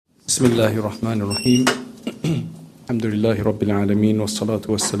بسم الله الرحمن الرحيم الحمد لله رب العالمين والصلاة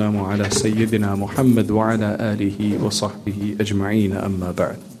والسلام على سيدنا محمد وعلى آله وصحبه أجمعين أما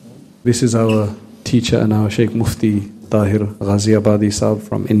بعد. This is our teacher and our Sheikh Mufti Tahir Ghaziabadi Sahib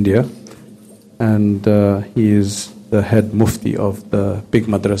from India, and he is the head Mufti of the big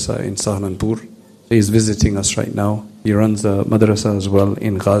madrasa in Saharanpur. He is visiting us right now. He runs a madrasa as well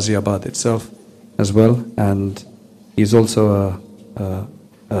in Ghaziabad itself as well, and he's also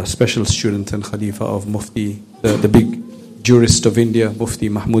a special student and Khalifa of Mufti, the big jurist of India, Mufti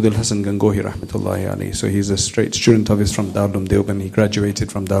Mahmud al-Hasan Gangohi rahmatullahi alayhi. So he's a straight student of his from Darul Uloom Deoband. He graduated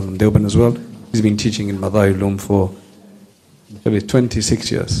from Darul Uloom Deoband as well. He's been teaching in Madai Uloom for maybe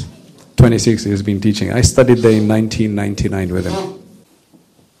 26 years. 26 years he's been teaching. I studied there in 1999 with him.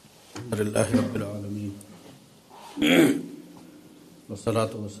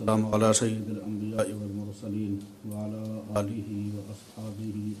 والصلاة والسلام على سيد الأنبياء والمرسلين وعلى آله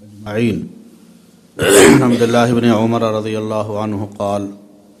وأصحابه أجمعين. عبد الله بن عمر رضي الله عنه قال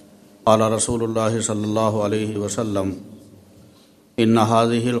قال رسول الله صلى الله عليه وسلم إن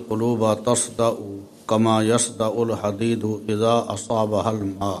هذه القلوب تصدأ كما يصدأ الحديد إذا أصابها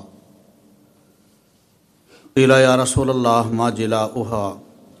الماء. قيل يا رسول الله ما جلاؤها؟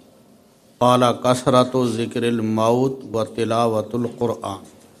 قال کثرت ذکر الموت و تلاوت القرآن.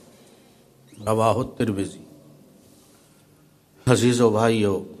 رواہ الترمذی. عزیز و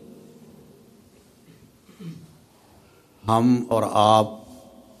بھائیو، ہم اور آپ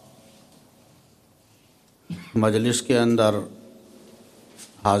مجلس کے اندر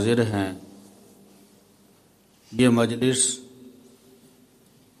حاضر ہیں. یہ مجلس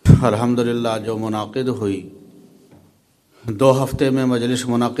الحمدللہ جو منعقد ہوئی، 2 ہفتے میں مجلس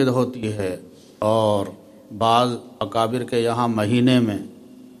منعقد ہوتی ہے، اور بعض اکابر کے یہاں مہینے میں،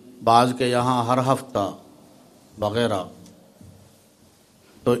 بعض کے یہاں ہر ہفتہ وغیرہ.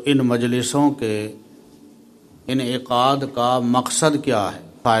 تو ان مجلسوں کے انعقاد کا مقصد کیا ہے،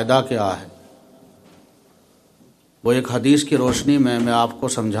 فائدہ کیا ہے، وہ ایک حدیث کی روشنی میں آپ کو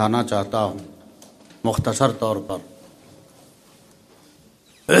سمجھانا چاہتا ہوں مختصر طور پر.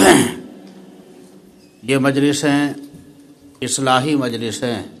 یہ مجلسیں اصلاحی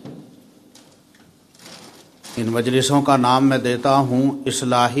مجلسیں، ان مجلسوں کا نام میں دیتا ہوں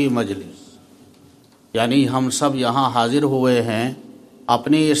اصلاحی مجلس. یعنی ہم سب یہاں حاضر ہوئے ہیں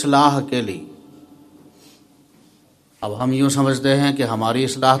اپنی اصلاح کے لیے. اب ہم یوں سمجھتے ہیں کہ ہماری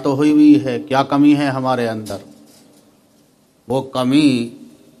اصلاح تو ہوئی ہے، کیا کمی ہے ہمارے اندر؟ وہ کمی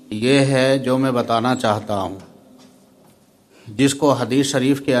یہ ہے جو میں بتانا چاہتا ہوں، جس کو حدیث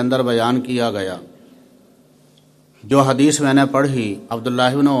شریف کے اندر بیان کیا گیا. جو حدیث میں نے پڑھی،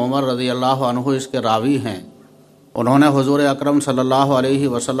 عبداللہ بن عمر رضی اللہ عنہ اس کے راوی ہیں. انہوں نے حضور اکرم صلی اللہ علیہ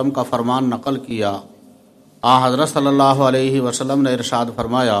وسلم کا فرمان نقل کیا. حضرت صلی اللہ علیہ وسلم نے ارشاد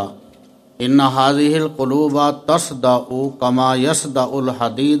فرمایا، ان هذه القلوب تصدأ كما يصدأ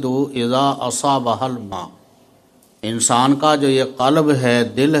الحديد اذا اصابها الماء. انسان کا جو یہ قلب ہے،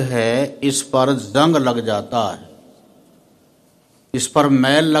 دل ہے، اس پر زنگ لگ جاتا ہے، اس پر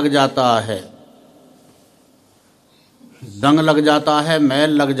میل لگ جاتا ہے، زنگ لگ جاتا ہے، میل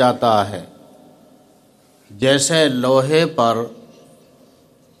لگ جاتا ہے. جیسے لوہے پر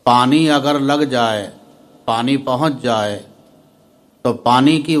پانی اگر لگ جائے، پانی پہنچ جائے تو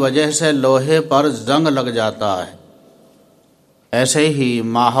پانی کی وجہ سے لوہے پر زنگ لگ جاتا ہے. ایسے ہی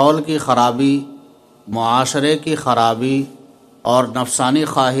ماحول کی خرابی، معاشرے کی خرابی اور نفسانی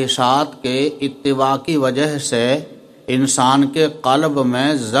خواہشات کے اتباع کی وجہ سے انسان کے قلب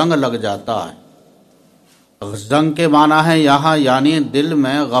میں زنگ لگ جاتا ہے. زنگ کے معنی ہے یہاں یعنی دل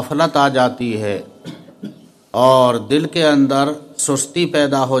میں غفلت آ جاتی ہے، اور دل کے اندر سستی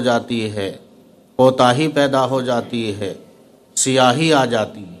پیدا ہو جاتی ہے، کوتاہی پیدا ہو جاتی ہے، سیاہی آ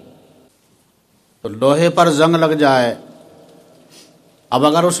جاتی ہے. تو لوہے پر زنگ لگ جائے، اب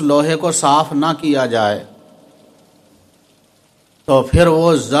اگر اس لوہے کو صاف نہ کیا جائے تو پھر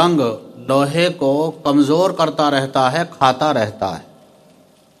وہ زنگ لوہے کو کمزور کرتا رہتا ہے، کھاتا رہتا ہے.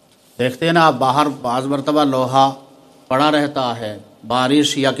 دیکھتے ہیں نا آپ، باہر بعض مرتبہ لوہا پڑا رہتا ہے،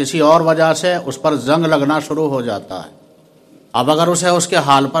 بارش یا کسی اور وجہ سے اس پر زنگ لگنا شروع ہو جاتا ہے. اب اگر اسے اس کے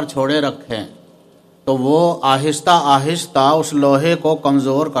حال پر چھوڑے رکھیں تو وہ آہستہ آہستہ اس لوہے کو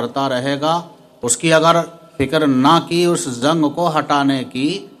کمزور کرتا رہے گا. اس کی اگر فکر نہ کی اس زنگ کو ہٹانے کی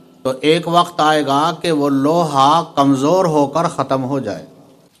تو ایک وقت آئے گا کہ وہ لوہا کمزور ہو کر ختم ہو جائے.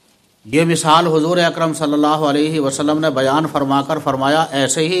 یہ مثال حضور اکرم صلی اللہ علیہ وسلم نے بیان فرما کر فرمایا،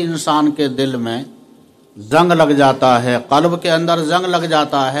 ایسے ہی انسان کے دل میں زنگ لگ جاتا ہے، قلب کے اندر زنگ لگ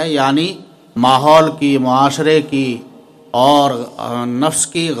جاتا ہے. یعنی ماحول کی، معاشرے کی اور نفس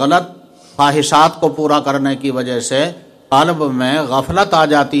کی غلط خواہشات کو پورا کرنے کی وجہ سے قلب میں غفلت آ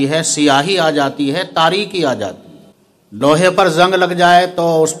جاتی ہے، سیاہی آ جاتی ہے، تاریکی آ جاتی ہے۔ لوہے پر زنگ لگ جائے تو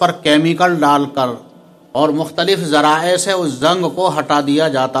اس پر کیمیکل ڈال کر اور مختلف ذرائع سے اس زنگ کو ہٹا دیا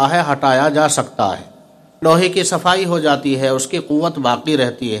جاتا ہے، ہٹایا جا سکتا ہے، لوہے کی صفائی ہو جاتی ہے، اس کی قوت باقی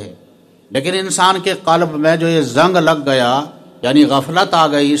رہتی ہے۔ لیکن انسان کے قلب میں جو یہ زنگ لگ گیا، یعنی غفلت آ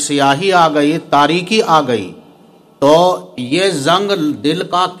گئی، سیاہی آ گئی، تاریکی آ گئی، تو یہ زنگ دل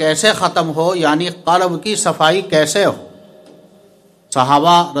کا کیسے ختم ہو، یعنی قلب کی صفائی کیسے ہو؟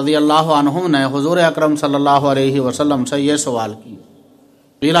 صحابہ رضی اللہ عنہم نے حضور اکرم صلی اللہ علیہ وسلم سے یہ سوال کیا،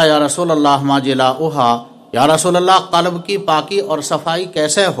 قیل یا رسول اللہ ما جلاؤہا، یا رسول اللہ قلب کی پاکی اور صفائی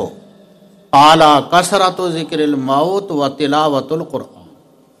کیسے ہو؟ قال کثرت ذکر الموت و تلاوت القرآن۔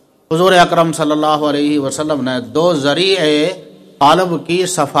 حضور اکرم صلی اللہ علیہ وسلم نے دو ذریعے قلب کی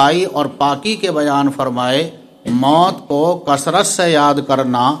صفائی اور پاکی کے بیان فرمائے، موت کو کثرت سے یاد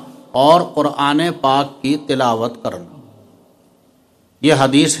کرنا اور قرآن پاک کی تلاوت کرنا۔ یہ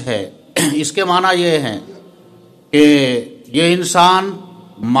حدیث ہے، اس کے معنی یہ ہے کہ یہ انسان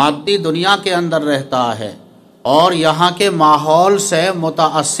مادی دنیا کے اندر رہتا ہے اور یہاں کے ماحول سے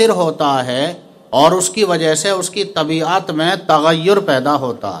متاثر ہوتا ہے اور اس کی وجہ سے اس کی طبیعت میں تغیر پیدا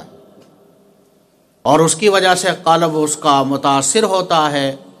ہوتا ہے اور اس کی وجہ سے قلب اس کا متاثر ہوتا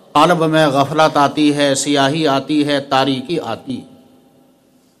ہے، قلب میں غفلت آتی ہے، سیاہی آتی ہے، تاریکی آتی ہے،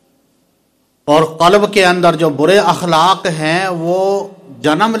 اور قلب کے اندر جو برے اخلاق ہیں وہ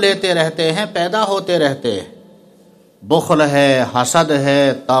جنم لیتے رہتے ہیں، پیدا ہوتے رہتے ہیں۔ بخل ہے، حسد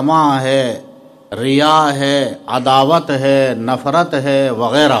ہے، طمع ہے، ریا ہے، عداوت ہے، نفرت ہے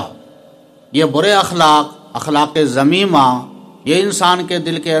وغیرہ۔ یہ برے اخلاق، اخلاق ذمیمہ، یہ انسان کے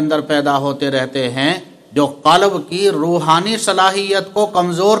دل کے اندر پیدا ہوتے رہتے ہیں، جو قلب کی روحانی صلاحیت کو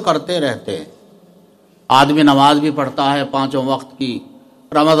کمزور کرتے رہتے ہیں۔ آدمی نماز بھی پڑھتا ہے 5 وقت کی،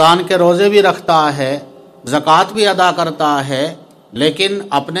 رمضان کے روزے بھی رکھتا ہے، زکوٰۃ بھی ادا کرتا ہے، لیکن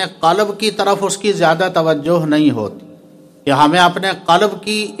اپنے قلب کی طرف اس کی زیادہ توجہ نہیں ہوتی کہ ہمیں اپنے قلب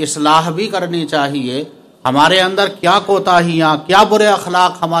کی اصلاح بھی کرنی چاہیے۔ ہمارے اندر کیا کوتاہیاں، کیا برے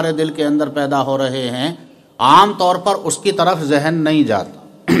اخلاق ہمارے دل کے اندر پیدا ہو رہے ہیں، عام طور پر اس کی طرف ذہن نہیں جاتا۔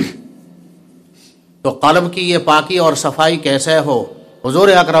 تو قلب کی یہ پاکی اور صفائی کیسے ہو؟ حضور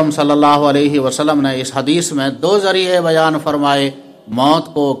اکرم صلی اللہ علیہ وسلم نے اس حدیث میں 2 ذریعے بیان فرمائے، موت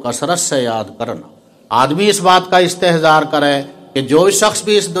کو کثرت سے یاد کرنا۔ آدمی اس بات کا استحضار کرے کہ جو شخص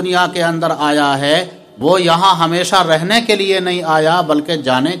بھی اس دنیا کے اندر آیا ہے وہ یہاں ہمیشہ رہنے کے لیے نہیں آیا بلکہ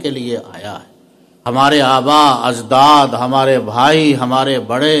جانے کے لیے آیا ہے۔ ہمارے آبا اجداد، ہمارے بھائی، ہمارے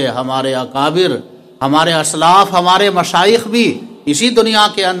بڑے، ہمارے اکابر، ہمارے اسلاف، ہمارے مشائخ بھی اسی دنیا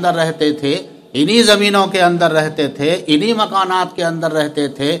کے اندر رہتے تھے، انہی زمینوں کے اندر رہتے تھے، انہی مکانات کے اندر رہتے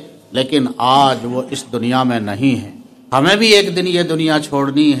تھے، لیکن آج وہ اس دنیا میں نہیں ہیں۔ ہمیں بھی ایک دن یہ دنیا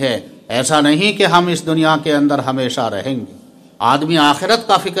چھوڑنی ہے، ایسا نہیں کہ ہم اس دنیا کے اندر ہمیشہ رہیں گے۔ آدمی آخرت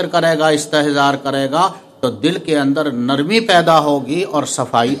کا فکر کرے گا، استحضار کرے گا تو دل کے اندر نرمی پیدا ہوگی اور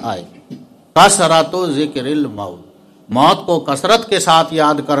صفائی آئے گی۔ کثرت ذکر الموت، موت کو کثرت کے ساتھ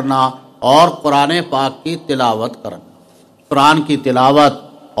یاد کرنا اور قرآن پاک کی تلاوت کرنا۔ قرآن کی تلاوت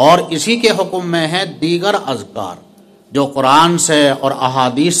اور اسی کے حکم میں ہے دیگر اذکار جو قرآن سے اور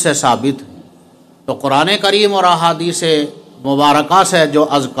احادیث سے ثابت ہیں۔ تو قرآن کریم اور احادیث مبارکہ سے جو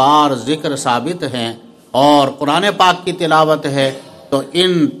اذکار ذکر ثابت ہیں اور قرآن پاک کی تلاوت ہے، تو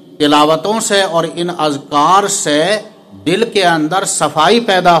ان تلاوتوں سے اور ان اذکار سے دل کے اندر صفائی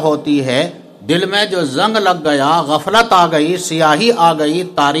پیدا ہوتی ہے۔ دل میں جو زنگ لگ گیا، غفلت آ گئی، سیاہی آ گئی،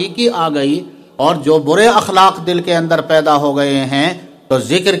 تاریکی آ گئی اور جو برے اخلاق دل کے اندر پیدا ہو گئے ہیں، تو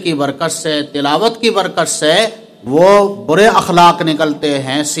ذکر کی برکت سے، تلاوت کی برکت سے وہ برے اخلاق نکلتے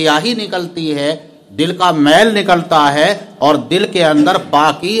ہیں، سیاہی نکلتی ہے، دل کا میل نکلتا ہے اور دل کے اندر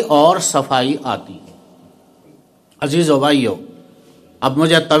پاکی اور صفائی آتی ہے۔ عزیزو بھائیو، اب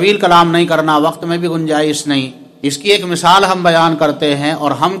مجھے طویل کلام نہیں کرنا، وقت میں بھی گنجائش نہیں، اس کی ایک مثال ہم بیان کرتے ہیں،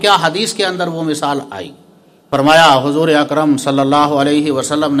 اور ہم کیا، حدیث کے اندر وہ مثال آئی۔ فرمایا حضور اکرم صلی اللہ علیہ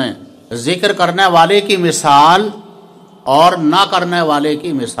وسلم نے ذکر کرنے والے کی مثال اور نہ کرنے والے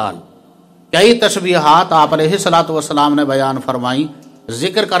کی مثال، کئی تشبیہات آپ علیہ الصلوۃ والسلام نے بیان فرمائی۔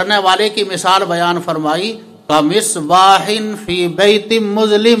 ذکر کرنے والے کی مثال بیان فرمائی، کمصباح فی بیت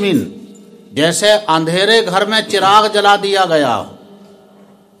مظلم، جیسے اندھیرے گھر میں چراغ جلا دیا گیا ہو۔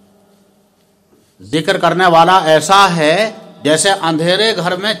 ذکر کرنے والا ایسا ہے جیسے اندھیرے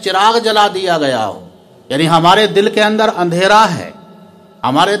گھر میں چراغ جلا دیا گیا ہو، یعنی ہمارے دل کے اندر اندھیرا ہے،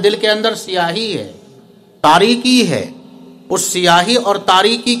 ہمارے دل کے اندر سیاہی ہے، تاریکی ہے۔ اس سیاہی اور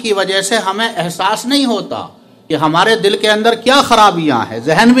تاریکی کی وجہ سے ہمیں احساس نہیں ہوتا کہ ہمارے دل کے اندر کیا خرابیاں ہیں،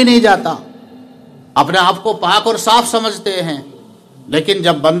 ذہن بھی نہیں جاتا، اپنے آپ کو پاک اور صاف سمجھتے ہیں۔ لیکن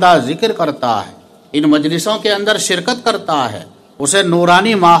جب بندہ ذکر کرتا ہے، ان مجلسوں کے اندر شرکت کرتا ہے، اسے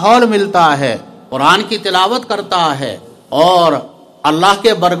نورانی ماحول ملتا ہے، قرآن کی تلاوت کرتا ہے اور اللہ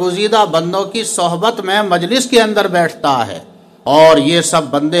کے برگزیدہ بندوں کی صحبت میں مجلس کے اندر بیٹھتا ہے، اور یہ سب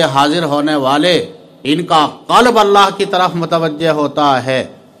بندے حاضر ہونے والے، ان کا قلب اللہ کی طرف متوجہ ہوتا ہے،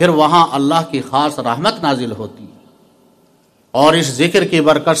 پھر وہاں اللہ کی خاص رحمت نازل ہوتی ہے۔ اور اس ذکر کی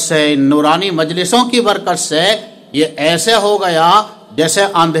برکت سے، ان نورانی مجلسوں کی برکت سے یہ ایسے ہو گیا جیسے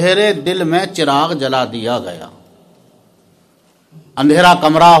اندھیرے دل میں چراغ جلا دیا گیا۔ اندھیرا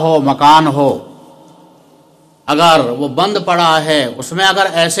کمرہ ہو، مکان ہو، اگر وہ بند پڑا ہے، اس میں اگر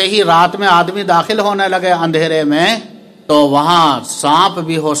ایسے ہی رات میں آدمی داخل ہونے لگے اندھیرے میں، تو وہاں سانپ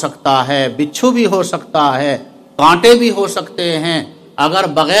بھی ہو سکتا ہے، بچھو بھی ہو سکتا ہے، کانٹے بھی ہو سکتے ہیں۔ اگر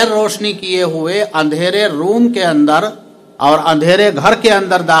بغیر روشنی کیے ہوئے اندھیرے روم کے اندر اور اندھیرے گھر کے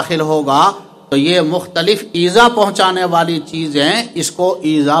اندر داخل ہوگا تو یہ مختلف ایذا پہنچانے والی چیزیں اس کو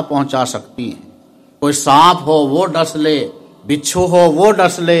ایذا پہنچا سکتی ہیں۔ کوئی سانپ ہو وہ ڈس لے، بچھو ہو وہ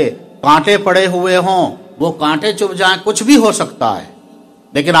ڈس لے، کانٹے پڑے ہوئے ہوں وہ کانٹے چبھ جائیں، کچھ بھی ہو سکتا ہے۔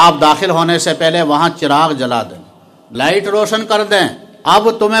 لیکن آپ داخل ہونے سے پہلے وہاں چراغ جلا دیں، لائٹ روشن کر دیں، اب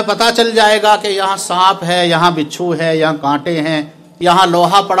تمہیں پتہ چل جائے گا کہ یہاں سانپ ہے، یہاں بچھو ہے، یہاں کانٹے ہیں، یہاں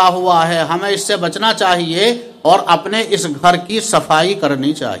لوہا پڑا ہوا ہے، ہمیں اس سے بچنا چاہیے اور اپنے اس گھر کی صفائی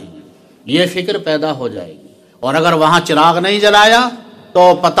کرنی چاہیے، یہ فکر پیدا ہو جائے گی۔ اور اگر وہاں چراغ نہیں جلایا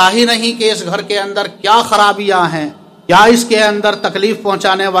تو پتہ ہی نہیں کہ اس گھر کے اندر کیا خرابیاں ہیں، کیا اس کے اندر تکلیف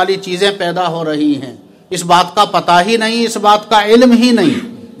پہنچانے والی چیزیں پیدا ہو رہی ہیں، اس بات کا پتہ ہی نہیں، اس بات کا علم ہی نہیں۔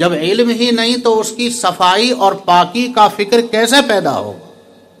 جب علم ہی نہیں تو اس کی صفائی اور پاکی کا فکر کیسے پیدا ہوگا؟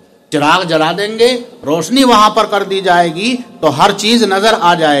 چراغ جلا دیں گے، روشنی وہاں پر کر دی جائے گی تو ہر چیز نظر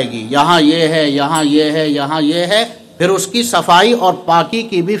آ جائے گی، یہاں یہ ہے، یہاں یہ ہے، یہاں یہ ہے، پھر اس کی صفائی اور پاکی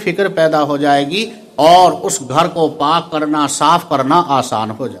کی بھی فکر پیدا ہو جائے گی اور اس گھر کو پاک کرنا، صاف کرنا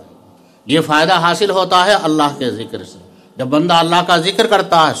آسان ہو جائے گا۔ یہ فائدہ حاصل ہوتا ہے اللہ کے ذکر سے۔ جب بندہ اللہ کا ذکر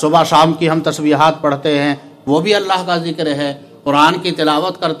کرتا ہے، صبح شام کی ہم تسبیحات پڑھتے ہیں، وہ بھی اللہ کا ذکر ہے، قرآن کی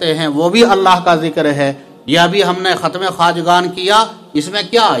تلاوت کرتے ہیں، وہ بھی اللہ کا ذکر ہے۔ یہ ابھی ہم نے ختم خواجگان کیا، اس میں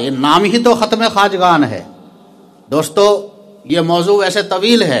کیا، یہ نام ہی تو ختم خواجگان ہے۔ دوستو یہ موضوع ویسے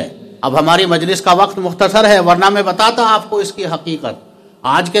طویل ہے، اب ہماری مجلس کا وقت مختصر ہے، ورنہ میں بتاتا آپ کو اس کی حقیقت۔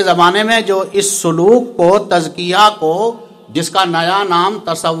 آج کے زمانے میں جو اس سلوک کو، تزکیہ کو، جس کا نیا نام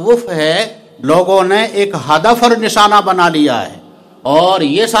تصوف ہے، لوگوں نے ایک ہدف اور نشانہ بنا لیا ہے اور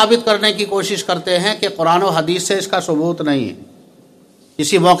یہ ثابت کرنے کی کوشش کرتے ہیں کہ قرآن و حدیث سے اس کا ثبوت نہیں ہے۔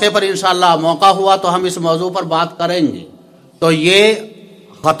 کسی موقع پر انشاءاللہ موقع ہوا تو ہم اس موضوع پر بات کریں گے۔ تو یہ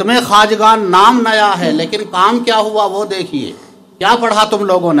ختم خواجگان نام نیا ہے، لیکن کام کیا ہوا وہ دیکھیے۔ کیا پڑھا تم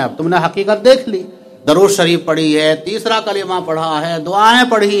لوگوں نے؟ اب تم نے حقیقت دیکھ لی، درود شریف پڑھی ہے، تیسرا کلمہ پڑھا ہے، دعائیں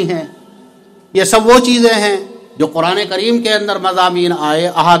پڑھی ہیں، یہ سب وہ چیزیں ہیں جو قرآن کریم کے اندر مضامین آئے،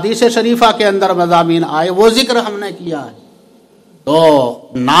 احادیث شریفہ کے اندر مضامین آئے، وہ ذکر ہم نے کیا ہے۔ تو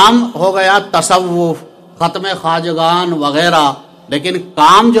نام ہو گیا تصوف، ختم خواجگان وغیرہ، لیکن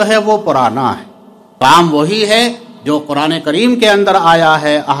کام جو ہے وہ پرانا ہے۔ کام وہی ہے جو قرآن کریم کے اندر آیا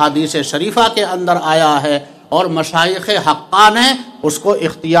ہے، احادیث شریفہ کے اندر آیا ہے، اور مشائخ حقہ نے اس کو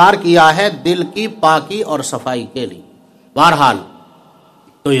اختیار کیا ہے دل کی پاکی اور صفائی کے لیے۔ بہرحال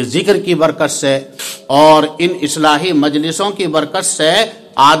تو یہ ذکر کی برکت سے اور ان اصلاحی مجلسوں کی برکت سے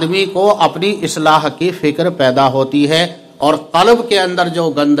آدمی کو اپنی اصلاح کی فکر پیدا ہوتی ہے، اور قلب کے اندر جو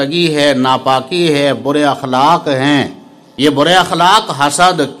گندگی ہے، ناپاکی ہے، برے اخلاق ہیں، یہ برے اخلاق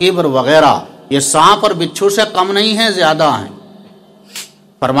حسد، کبر وغیرہ، یہ سانپ اور بچھو سے کم نہیں ہیں، زیادہ ہیں۔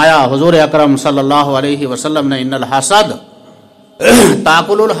 فرمایا حضور اکرم صلی اللہ علیہ وسلم نے، ان الحسد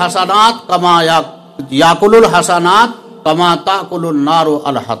تاکل الحسنات کما یاکل الحسنات کما تاکل النار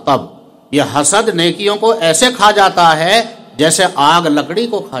الحطب۔ یہ حسد نیکیوں کو ایسے کھا جاتا ہے جیسے آگ لکڑی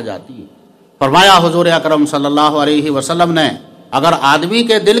کو کھا جاتی ہے۔ فرمایا حضور اکرم صلی اللہ علیہ وسلم نے، اگر آدمی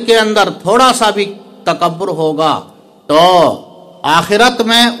کے دل کے اندر تھوڑا سا بھی تکبر ہوگا تو آخرت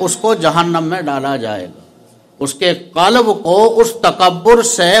میں اس کو جہنم میں ڈالا جائے گا، اس کے قلب کو اس تکبر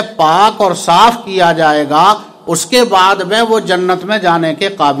سے پاک اور صاف کیا جائے گا، اس کے بعد میں وہ جنت میں جانے کے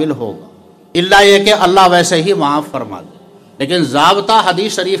قابل ہوگا، الا یہ کہ اللہ ویسے ہی معاف فرما دے۔ لیکن ضابطہ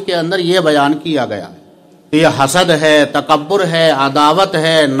حدیث شریف کے اندر یہ بیان کیا گیا ہے کہ یہ حسد ہے، تکبر ہے، عداوت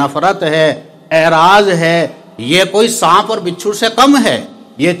ہے، نفرت ہے، اعراض ہے، یہ کوئی سانپ اور بچھو سے کم ہے۔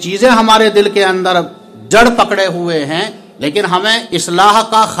 یہ چیزیں ہمارے دل کے اندر جڑ پکڑے ہوئے ہیں، لیکن ہمیں اصلاح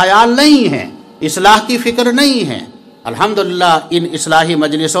کا خیال نہیں ہے، اصلاح کی فکر نہیں ہے۔ الحمدللہ ان اصلاحی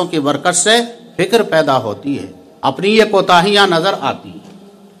مجلسوں کی برکت سے فکر پیدا ہوتی ہے، اپنی یہ کوتاہیاں نظر آتی ہیں۔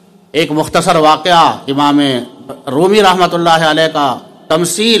 ایک مختصر واقعہ امام رومی رحمۃ اللہ علیہ کا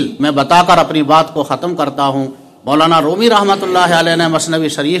تمثیل میں بتا کر اپنی بات کو ختم کرتا ہوں۔ مولانا رومی رحمۃ اللہ علیہ نے مثنوی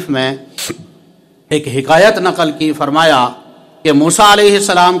شریف میں ایک حکایت نقل کی، فرمایا کہ موسیٰ علیہ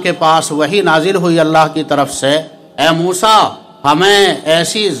السلام کے پاس وحی نازل ہوئی اللہ کی طرف سے، اے موسیٰ ہمیں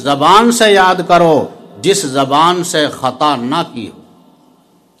ایسی زبان سے یاد کرو جس زبان سے خطا نہ کی ہو۔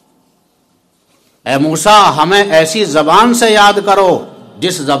 اے موسیٰ ہمیں ایسی زبان سے یاد کرو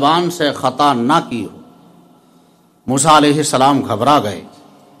جس زبان سے خطا نہ کی ہو۔ موسیٰ علیہ السلام گھبرا گئے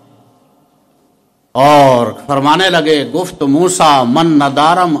اور فرمانے لگے، گفت موسیٰ من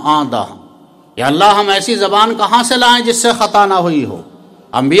ندارم آدہ، یا اللہ ہم ایسی زبان کہاں سے لائیں جس سے خطا نہ ہوئی ہو؟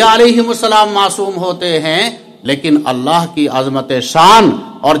 انبیاء علیہم السلام معصوم ہوتے ہیں، لیکن اللہ کی عظمت شان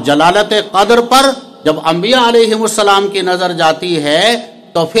اور جلالت قدر پر جب انبیاء علیہم السلام کی نظر جاتی ہے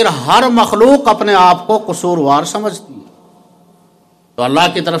تو پھر ہر مخلوق اپنے آپ کو قصوروار سمجھتی ہے۔ تو اللہ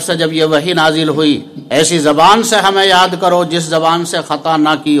کی طرف سے جب یہ وحی نازل ہوئی، ایسی زبان سے ہمیں یاد کرو جس زبان سے خطا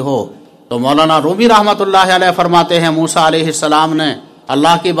نہ کی ہو، تو مولانا رومی رحمۃ اللہ علیہ فرماتے ہیں موسیٰ علیہ السلام نے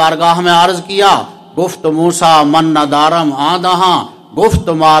اللہ کی بارگاہ میں عرض کیا، گفت موسیٰ من ندارم آدہاں، گفت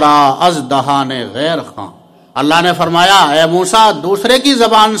مارا از دہان غیر خاں۔ اللہ نے فرمایا، اے موسیٰ دوسرے کی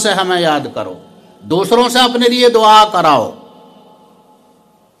زبان سے ہمیں یاد کرو، دوسروں سے اپنے لیے دعا کراؤ۔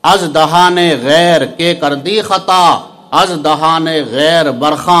 از دہان غیر کے کر دی خطا، از دہان غیر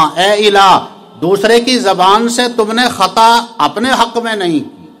برخاں، اے الہ دوسرے کی زبان سے تم نے خطا اپنے حق میں نہیں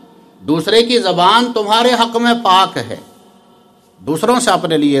کی، دوسرے کی زبان تمہارے حق میں پاک ہے، دوسروں سے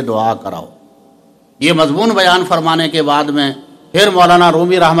اپنے لیے دعا کراؤ۔ یہ مضمون بیان فرمانے کے بعد میں پھر مولانا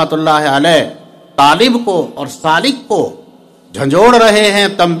رومی رحمۃ اللہ علیہ طالب کو اور سالک کو جھنجھوڑ رہے ہیں،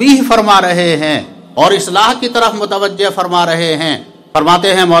 تنبیہ فرما رہے ہیں اور اصلاح کی طرف متوجہ فرما رہے ہیں۔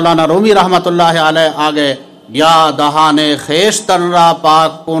 فرماتے ہیں مولانا رومی رحمۃ اللہ علیہ آگے، یا دہان خیش تن را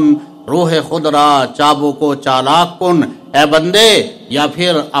پاک کن، روح خود را چابو کو چالاک کن، اے بندے یا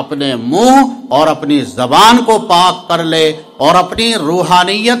پھر اپنے منہ اور اپنی زبان کو پاک کر لے اور اپنی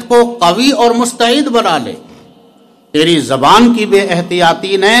روحانیت کو قوی اور مستعد بنا لے۔ تیری زبان کی بے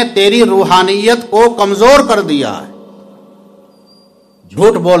احتیاطی نے تیری روحانیت کو کمزور کر دیا ہے۔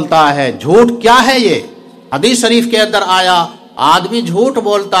 جھوٹ بولتا ہے، جھوٹ کیا ہے؟ یہ حدیث شریف کے اندر آیا، آدمی جھوٹ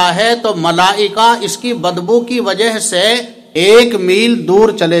بولتا ہے تو ملائکہ اس کی بدبو کی وجہ سے 1 میل دور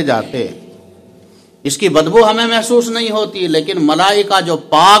چلے جاتے ہیں۔ اس کی بدبو ہمیں محسوس نہیں ہوتی، لیکن ملائکہ جو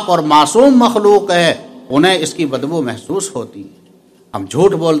پاک اور معصوم مخلوق ہے انہیں اس کی بدبو محسوس ہوتی ہے۔ ہم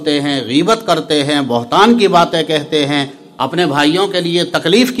جھوٹ بولتے ہیں، غیبت کرتے ہیں، بہتان کی باتیں کہتے ہیں، اپنے بھائیوں کے لیے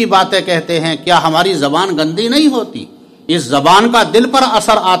تکلیف کی باتیں کہتے ہیں، کیا ہماری زبان گندی نہیں ہوتی؟ اس زبان کا دل پر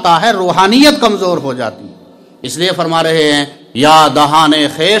اثر آتا ہے، روحانیت کمزور ہو جاتی ہے۔ اس لیے فرما رہے ہیں، یا دہان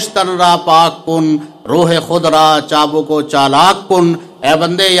خیش تن را پاک کن، روح خود را چابو کو چالاک کن، اے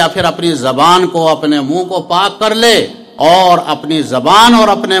بندے یا پھر اپنی زبان کو، اپنے منہ کو پاک کر لے اور اپنی زبان اور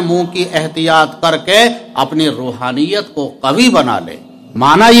اپنے منہ کی احتیاط کر کے اپنی روحانیت کو قوی بنا لے۔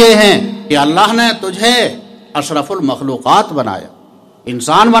 معنی یہ ہے کہ اللہ نے تجھے اشرف المخلوقات بنایا،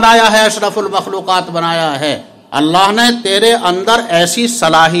 انسان بنایا ہے، اشرف المخلوقات بنایا ہے۔ اللہ نے تیرے اندر ایسی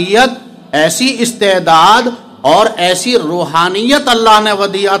صلاحیت، ایسی استعداد اور ایسی روحانیت اللہ نے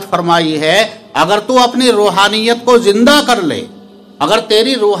ودیعت فرمائی ہے، اگر تو اپنی روحانیت کو زندہ کر لے، اگر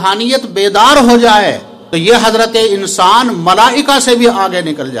تیری روحانیت بیدار ہو جائے تو یہ حضرت انسان ملائکہ سے بھی آگے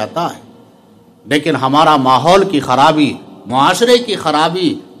نکل جاتا ہے۔ لیکن ہمارا ماحول کی خرابی، معاشرے کی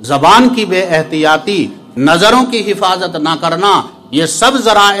خرابی، زبان کی بے احتیاطی، نظروں کی حفاظت نہ کرنا، یہ سب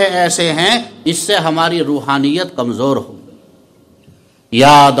ذرائع ایسے ہیں اس سے ہماری روحانیت کمزور ہو گئی۔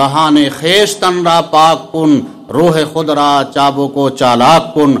 یا دہان خیش تن را پاک کن، روح خود را چابو کو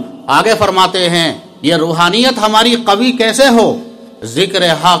چالاک کن۔ آگے فرماتے ہیں یہ روحانیت ہماری قوی کیسے ہو؟ ذکر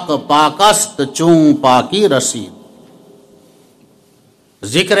حق پاکست چون پاکی رسید،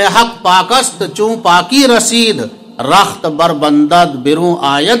 ذکر حق پاکست چون پاکی رسید، رخت بربندد بروں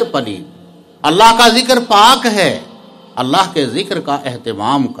آید پلید۔ اللہ کا ذکر پاک ہے، اللہ کے ذکر کا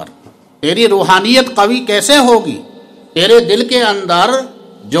اہتمام کر۔ تیری روحانیت قوی کیسے ہوگی؟ تیرے دل کے اندر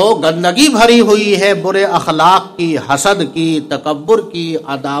جو گندگی بھری ہوئی ہے برے اخلاق کی، حسد کی، تکبر کی،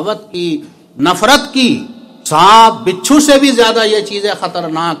 عداوت کی، نفرت کی، سانپ بچھو سے بھی زیادہ یہ چیزیں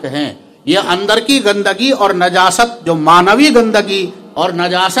خطرناک ہیں۔ یہ اندر کی گندگی اور نجاست، جو معنوی گندگی اور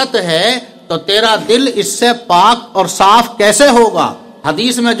نجاست ہے، تو تیرا دل اس سے پاک اور صاف کیسے ہوگا؟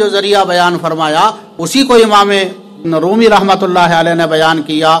 حدیث میں جو ذریعہ بیان فرمایا اسی کو امام رومی رحمت اللہ علیہ نے بیان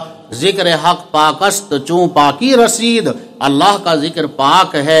کیا، ذکر حق پاکست چون پاکی رسید۔ اللہ کا ذکر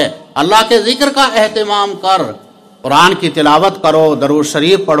پاک ہے، اللہ کے ذکر کا اہتمام کر، قرآن کی تلاوت کرو، درود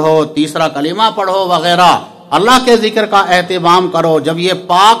شریف پڑھو، تیسرا کلمہ پڑھو وغیرہ، اللہ کے ذکر کا اہتمام کرو۔ جب یہ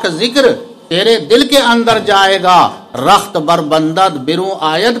پاک ذکر تیرے دل کے اندر جائے گا، رخت بربندد بروں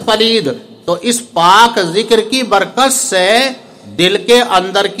آید پلید، تو اس پاک ذکر کی برکت سے دل کے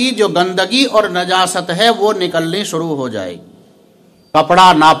اندر کی جو گندگی اور نجاست ہے وہ نکلنی شروع ہو جائے گی.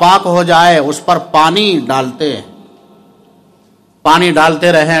 کپڑا ناپاک ہو جائے اس پر پانی ڈالتے ہیں، پانی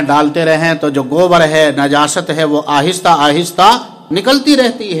ڈالتے رہیں تو جو گوبر ہے، نجاست ہے، وہ آہستہ آہستہ نکلتی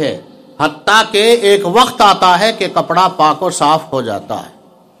رہتی ہے، حتیٰ کہ ایک وقت آتا ہے کہ کپڑا پاک و صاف ہو جاتا ہے.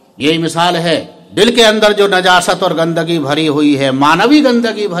 یہی مثال ہے دل کے اندر جو نجاست اور گندگی بھری ہوئی ہے، مانوی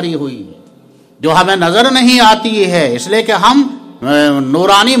گندگی بھری ہوئی ہے، جو ہمیں نظر نہیں آتی ہے، اس لیے کہ ہم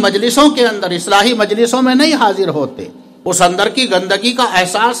نورانی مجلسوں کے اندر، اصلاحی مجلسوں میں نہیں حاضر ہوتے، اس اندر کی گندگی کا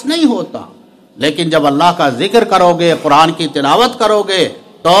احساس نہیں ہوتا. لیکن جب اللہ کا ذکر کرو گے، قرآن کی تلاوت کرو گے،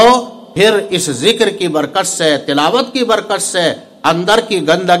 تو پھر اس ذکر کی برکت سے، تلاوت کی برکت سے اندر کی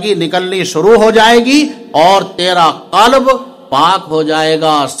گندگی نکلنی شروع ہو جائے گی اور تیرا قلب پاک ہو جائے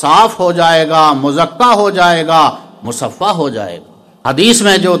گا، صاف ہو جائے گا، مزکا ہو جائے گا، مصفا ہو جائے گا. حدیث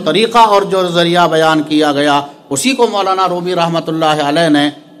میں جو طریقہ اور جو ذریعہ بیان کیا گیا، اسی کو مولانا رومی رحمۃ اللہ علیہ نے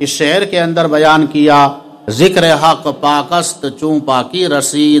اس شعر کے اندر بیان کیا. ذکر حق پاکست چوں پاکی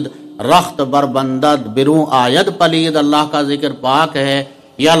رسید، رخت بربندد بروں آید پلید. اللہ کا ذکر پاک ہے.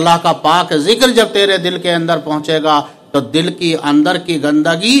 یہ اللہ کا پاک ذکر جب تیرے دل کے اندر پہنچے گا تو دل کی اندر کی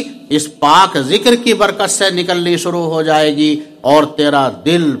گندگی اس پاک ذکر کی برکت سے نکلنی شروع ہو جائے گی اور تیرا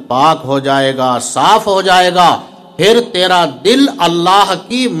دل پاک ہو جائے گا، صاف ہو جائے گا. پھر تیرا دل اللہ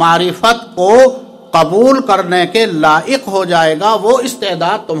کی معرفت کو قبول کرنے کے لائق ہو جائے گا، وہ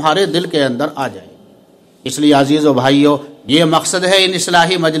استعداد تمہارے دل کے اندر آ جائے گی. اس لیے عزیز و بھائیو، یہ مقصد ہے ان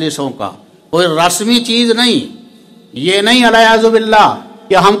اصلاحی مجلسوں کا، کوئی رسمی چیز نہیں. یہ نہیں علیہ باللہ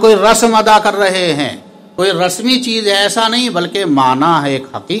کہ ہم کوئی رسم ادا کر رہے ہیں، کوئی رسمی چیز ہے، ایسا نہیں، بلکہ معنی ہے، ایک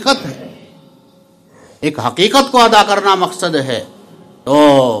حقیقت ہے، ایک حقیقت کو ادا کرنا مقصد ہے. تو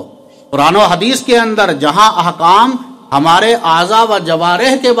قرآن و حدیث کے اندر جہاں احکام ہمارے اعضاء و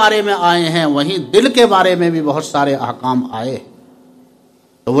جوارح کے بارے میں آئے ہیں، وہیں دل کے بارے میں بھی بہت سارے احکام آئے ہیں.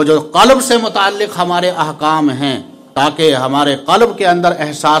 تو وہ جو قلب سے متعلق ہمارے احکام ہیں، تاکہ ہمارے قلب کے اندر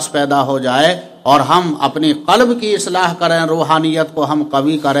احساس پیدا ہو جائے اور ہم اپنی قلب کی اصلاح کریں، روحانیت کو ہم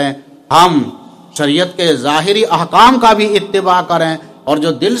قوی کریں، ہم شریعت کے ظاہری احکام کا بھی اتباع کریں، اور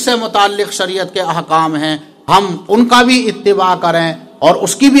جو دل سے متعلق شریعت کے احکام ہیں ہم ان کا بھی اتباع کریں اور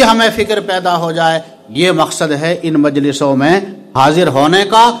اس کی بھی ہمیں فکر پیدا ہو جائے. یہ مقصد ہے ان مجلسوں میں حاضر ہونے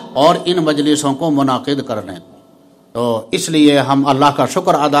کا اور ان مجلسوں کو منعقد کرنے کا. تو اس لیے ہم اللہ کا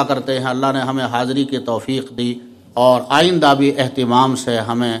شکر ادا کرتے ہیں، اللہ نے ہمیں حاضری کی توفیق دی، اور آئندہ بھی اہتمام سے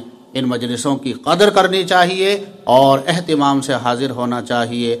ہمیں ان مجلسوں کی قدر کرنی چاہیے اور اہتمام سے حاضر ہونا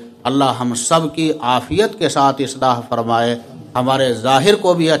چاہیے. اللہ ہم سب کی عافیت کے ساتھ اصلاح فرمائے، ہمارے ظاہر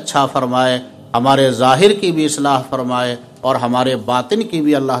کو بھی اچھا فرمائے، ہمارے ظاہر کی بھی اصلاح فرمائے اور ہمارے باطن کی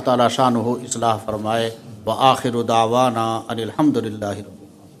بھی اللہ تعالی شانہ اصلاح فرمائے. وآخر دعوانا ان الحمدللہ رب.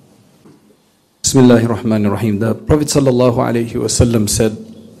 Bismillahir Rahmanir Rahim. The Prophet sallallahu alaihi wasallam said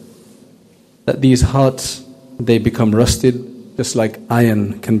that these hearts, they become rusted just like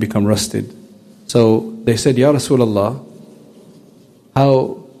iron can become rusted. So they said, Ya Rasulullah,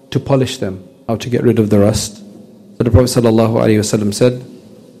 how to polish them, how to get rid of the rust? So the Prophet sallallahu alaihi wasallam said,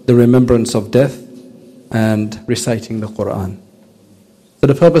 the remembrance of death and reciting the Quran. So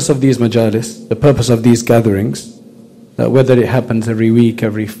the purpose of these majalis, the purpose of these gatherings, whether it happens every week,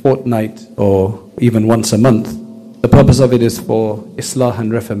 every fortnight, or even once a month, the purpose of it is for islah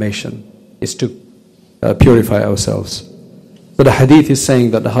and reformation, is to purify ourselves. So the hadith is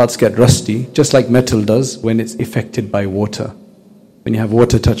saying that the hearts get rusty, just like metal does when it's affected by water. When you have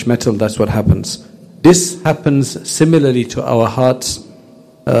water touch metal, that's what happens. This happens similarly to our hearts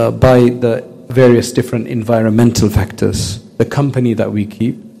by the various different environmental factors, the company that we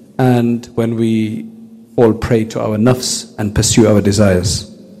keep, and when we fall prey to our nafs and pursue our desires.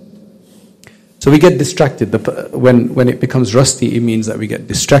 So we get distracted. When it becomes rusty, it means that we get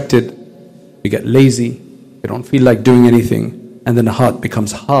distracted, we get lazy, we don't feel like doing anything, and then the heart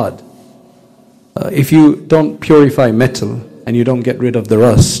becomes hard. If you don't purify metal and you don't get rid of the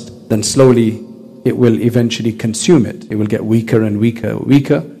rust, then slowly it will eventually consume it. It will get weaker and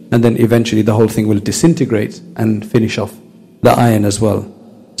weaker, and then eventually the whole thing will disintegrate and finish off the iron as well.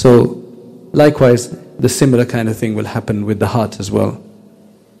 So likewise, the similar kind of thing will happen with the heart as well.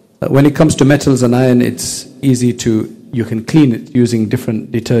 When it comes to metals and iron, it's easy you can clean it using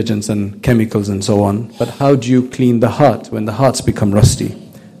different detergents and chemicals and so on. But how do you clean the heart when the hearts become rusty?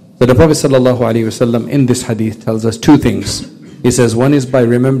 So the Prophet ﷺ in this hadith tells us two things. He says one is by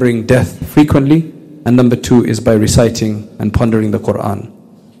remembering death frequently, and number two is by reciting and pondering the Quran.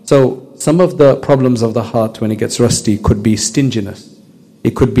 So some of the problems of the heart when it gets rusty could be stinginess,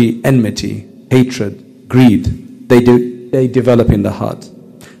 it could be enmity, hatred, greed. They develop in the heart.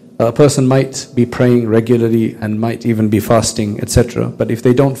 A person might be praying regularly and might even be fasting, etc. But if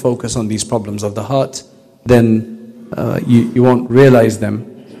they don't focus on these problems of the heart, then you won't realize them,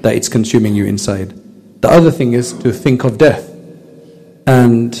 that it's consuming you inside. The other thing is to think of death.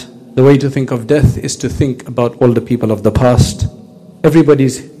 And the way to think of death is to think about all the people of the past.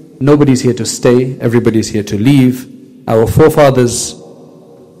 Nobody's here to stay, everybody's here to leave. Our forefathers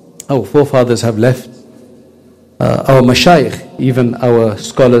have left. Our mashayikh, even our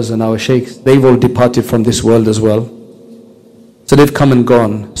scholars and our sheikhs, they've all departed from this world as well. So they've come and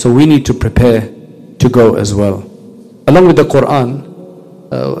gone. So we need to prepare to go as well. Along with the Quran,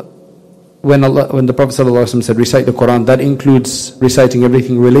 when the Prophet ﷺ said recite the Quran, that includes reciting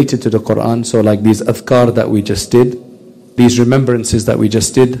everything related to the Quran. So like these adhkar that we just did, these remembrances that we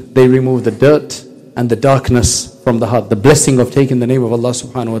just did, they remove the dirt and the darkness from the heart. The blessing of taking the name of Allah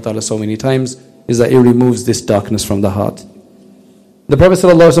subhanahu wa ta'ala so many times is that it removes this darkness from the heart. The Prophet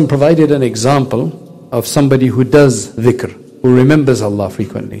ﷺ provided an example of somebody who does dhikr, who remembers Allah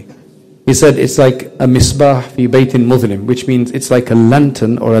frequently. He said it's like a misbah fi baytin mudhlim, which means it's like a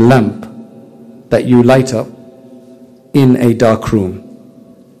lantern or a lamp that you light up in a dark room.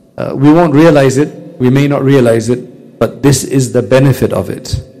 We won't realize it, we may not realize it, but this is the benefit of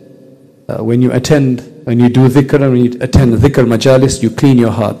it. When you do dhikr and when you attend dhikr majalis, you clean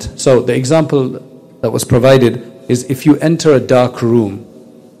your heart. So the example that was provided is if you enter a dark room,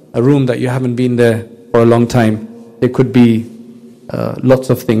 a room that you haven't been there for a long time, there could be lots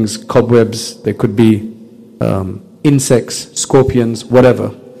of things, cobwebs, there could be insects, scorpions,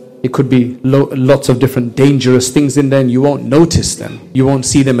 whatever. It could be lots of different dangerous things in there and you won't notice them. You won't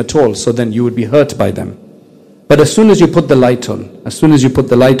see them at all, so then you would be hurt by them. But as soon as you put the light on,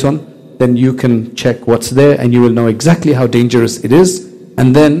 then you can check what's there and you will know exactly how dangerous it is,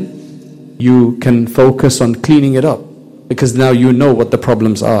 and then you can focus on cleaning it up because now you know what the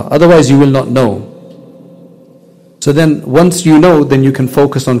problems are. Otherwise you will not know. So then once you know, then you can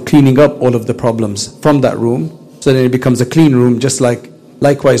focus on cleaning up all of the problems from that room, so then it becomes a clean room, just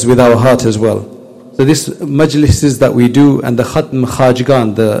likewise with our heart as well. So this majlises that we do and the khatm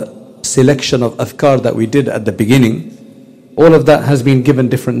khajgan, the selection of adhkar that we did at the beginning, all of that has been given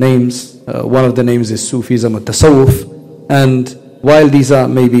different names. One of the names is Sufism or Tasawwuf, and while these are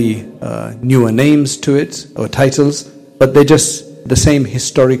maybe newer names to it or titles, but they're just the same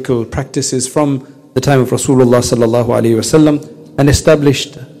historical practices from the time of Rasulullah sallallahu alaihi wasallam, and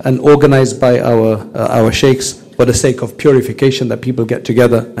established and organized by our sheikhs for the sake of purification, that people get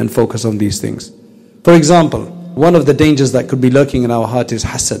together and focus on these things. For example, one of the dangers that could be lurking in our heart is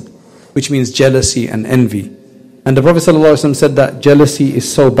hasad, which means jealousy and envy. And the Prophet ﷺ said that jealousy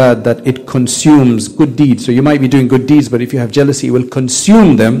is so bad that it consumes good deeds. So you might be doing good deeds, but if you have jealousy, it will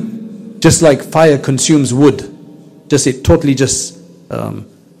consume them, just like fire consumes wood. It totally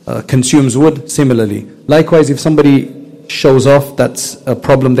consumes wood. Similarly, likewise, if somebody shows off, that's a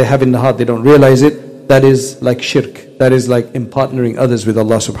problem they have in the heart, they don't realize it, that is like shirk. That is like partnering others with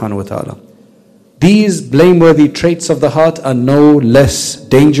Allah subhanahu wa ta'ala. These blameworthy traits of the heart are no less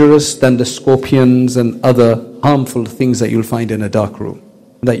dangerous than the scorpions and other harmful things that you'll find in a dark room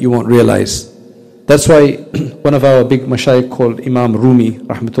that you won't realize. That's why one of our big mashayikh called Imam Rumi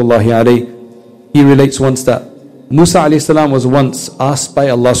rahmatullahi alayh, he relates once that Musa alayhi salam was once asked by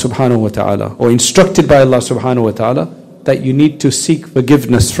Allah subhanahu wa ta'ala, or instructed by Allah subhanahu wa ta'ala, that you need to seek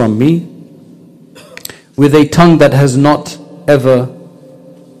forgiveness from me with a tongue that has not ever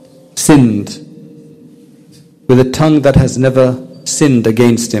sinned, with a tongue that has never sinned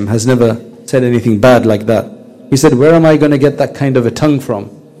against him, has never said anything bad like that. He said, where am I going to get that kind of a tongue from?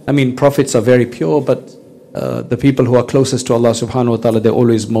 I mean, prophets are very pure, but the people who are closest to Allah subhanahu wa ta'ala, they're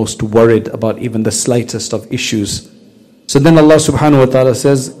always most worried about even the slightest of issues. So then Allah subhanahu wa ta'ala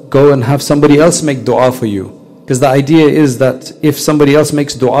says, go and have somebody else make dua for you. Because the idea is that if somebody else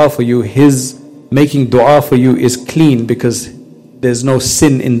makes dua for you, his making dua for you is clean, because there's no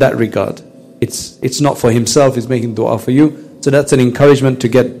sin in that regard. It's not for himself, he's making dua for you. So that's an encouragement to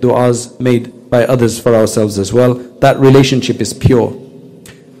get du'as made by others for ourselves as well. That relationship is pure.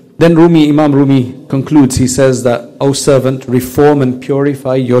 Then Imam Rumi concludes, he says that, O servant, reform and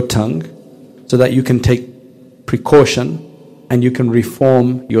purify your tongue so that you can take precaution and you can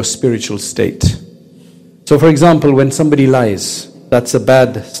reform your spiritual state. So for example, when somebody lies, that's a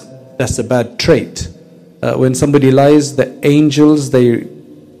bad trait. When somebody lies, the angels, they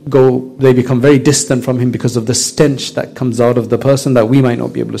become very distant from him because of the stench that comes out of the person that we might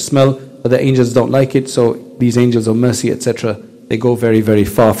not be able to smell, but the angels don't like it, so these angels of mercy, etc., they go very, very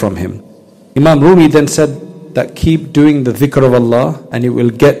far from him. Imam Rumi then said that keep doing the dhikr of Allah and it will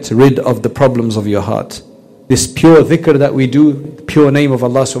get rid of the problems of your heart. this pure dhikr that we do, the pure name of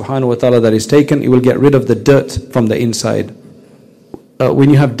Allah subhanahu wa ta'ala that is taken, it will get rid of the dirt from the inside.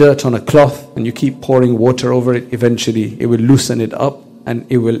 When you have dirt on a cloth and you keep pouring water over it, eventually it will loosen it up and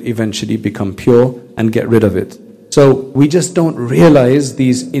it will eventually become pure and get rid of it. So we just don't realize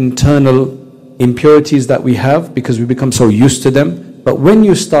these internal impurities that we have because we become so used to them. But when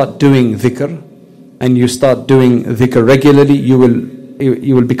you start doing dhikr and you start doing dhikr regularly, you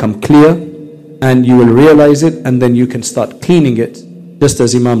will become clear and you will realize it, and then you can start cleaning it, just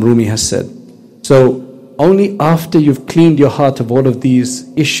as Imam Rumi has said. So only after you've cleaned your heart of all of these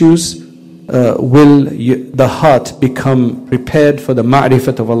issues will the heart become prepared for the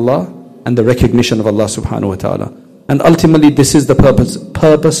ma'rifat of Allah and the recognition of Allah subhanahu wa ta'ala. And ultimately this is the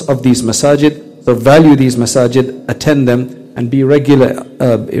purpose of these masajid. So value these masajid, attend them, and be regular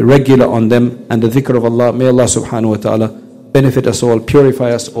on them, and the dhikr of Allah. May Allah subhanahu wa ta'ala benefit us all,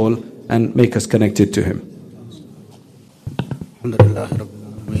 purify us all, and make us connected to Him. Alhamdulillah Rabbil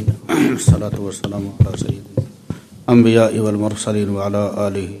Alameen. Salatu wa salamu ala sayyidina Anbiya'i wal mursaleen wa ala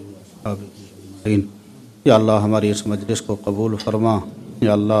alihi wa sahbihi. Ya Allah, हमारी इस मजलिस को कबूल फरमा.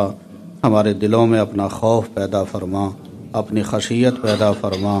 या अल्लाह, हमारे दिलों में अपना खौफ पैदा फरमा, अपनी खशियत पैदा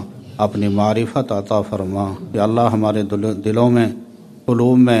फरमा, अपनी मारिफत अता फरमा. या अल्लाह, हमारे दिलों में,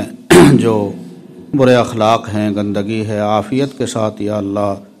 क़ुलूब में जो बुरे अखलाक हैं, गंदगी है, आफ़ियत के साथ या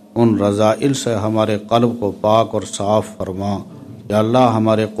अल्लाह उन रज़ाइल से हमारे क़ल्ब को पाक और साफ़ फरमा. या अल्लाह,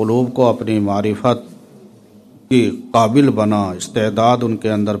 हमारे क़ुलूब को अपनी मारिफत की काबिल बना, इस्तेदाद उनके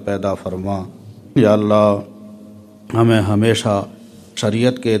अंदर पैदा फरमा. या अल्लाह, हमें हमेशा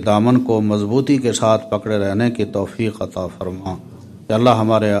शरीयत के दामन को मजबूती के साथ पकड़े रहने की तौफ़ीक़ अता फरमा. या अल्लाह,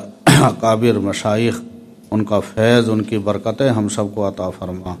 हमारे अकाबिर मशाइख, उनका फैज़, उनकी बरकतें हम सबको अता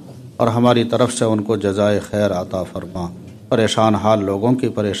फरमा और हमारी तरफ से उनको जज़ाए खैर अता फरमा. परेशान हाल लोगों की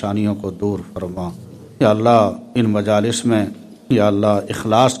परेशानियों को दूर फरमा. या अल्लाह, इन मजालिस में या अल्लाह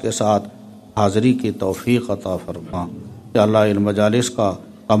इखलास के साथ हाज़री की तौफ़ीक़ अता फरमा. या अल्लाह, इन मजालिस का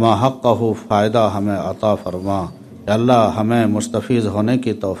कमा हक़्क़हु फ़ायदा हमें अता फरमा. या अल्लाह, हमें मुस्तफ़ीज़ होने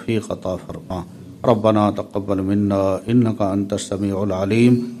की तौफ़ीक़ अता फरमा. रब्बना तक़ब्बल मिन्ना इन्नका अंतस समीउल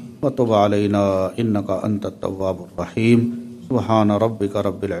अलीम व तुब अलैना इन्नका अंतत तव्वाबुर रहीम. सुब्हान रब्बिका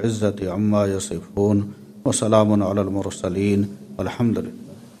रब्बिल इज़्ज़ति अम्मा यसिफ़ून व सलामुन अलल Mursaleen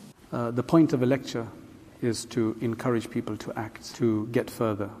वल्हम्दुलिल्लाह. The point of a lecture is to encourage people to act, to get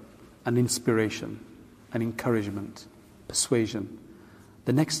further, an inspiration, an encouragement, persuasion.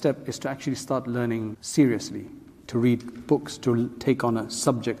 The next step is to actually start learning seriously, to read books, to take on a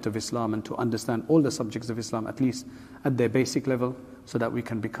subject of Islam and to understand all the subjects of Islam, at least at their basic level, so that we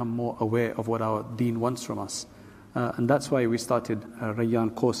can become more aware of what our deen wants from us. And that's why we started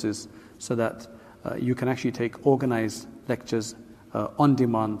Rayyan courses, so that you can actually take organized lectures on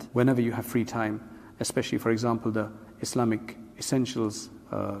demand whenever you have free time, especially, for example, the Islamic Essentials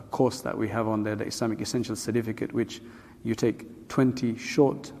course that we have on there, the Islamic Essentials Certificate, which you take 20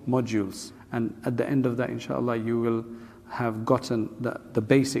 short modules, and at the end of that, inshallah, you will have gotten the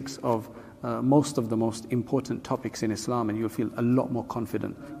basics of most of the most important topics in Islam, and you'll feel a lot more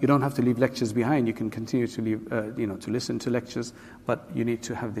confident. You don't have to leave lectures behind. You can continue to leave, to listen to lectures, but you need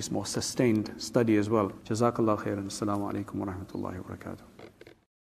to have this more sustained study as well. Jazakallah khairan. Assalamu alaikum wa rahmatullahi wa barakatuh.